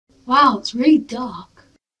Wow, it's really dark.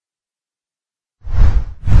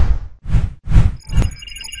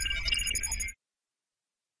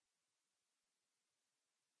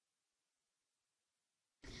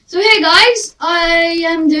 So hey guys, I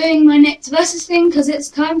am doing my next versus thing because it's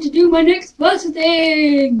time to do my next versus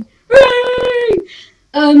thing. Hooray!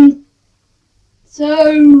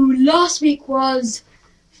 So last week was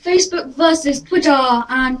Facebook versus Twitter,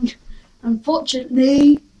 and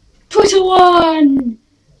unfortunately, Twitter won.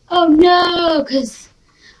 Oh no, because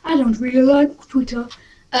I don't really like Twitter.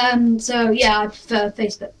 So yeah, I prefer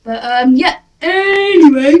Facebook. But yeah.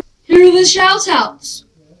 Anyway, here are the shout outs.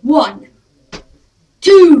 1,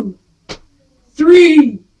 2,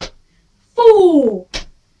 3, 4,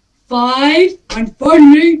 5, and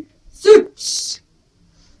finally 6.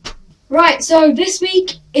 Right, so this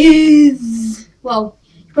week is, well,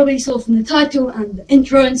 you probably saw from the title and the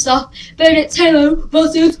intro and stuff, but it's Halo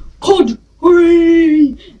versus COD.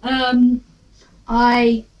 Hooray!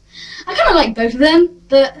 I kind of like both of them,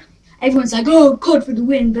 but everyone's like, oh, COD for the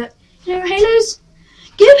win, but, you know,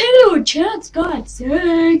 give Halo a chance, God's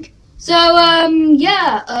sake. So,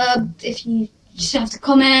 yeah, if you just have to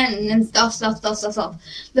comment and stuff.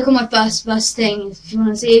 Look at my first thing if you want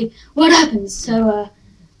to see what happens. So,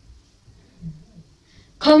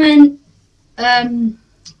 comment,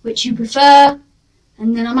 which you prefer,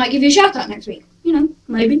 and then I might give you a shout out next week. You know,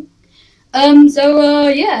 maybe. So,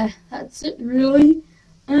 yeah, that's it really.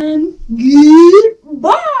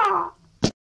 Goodbye!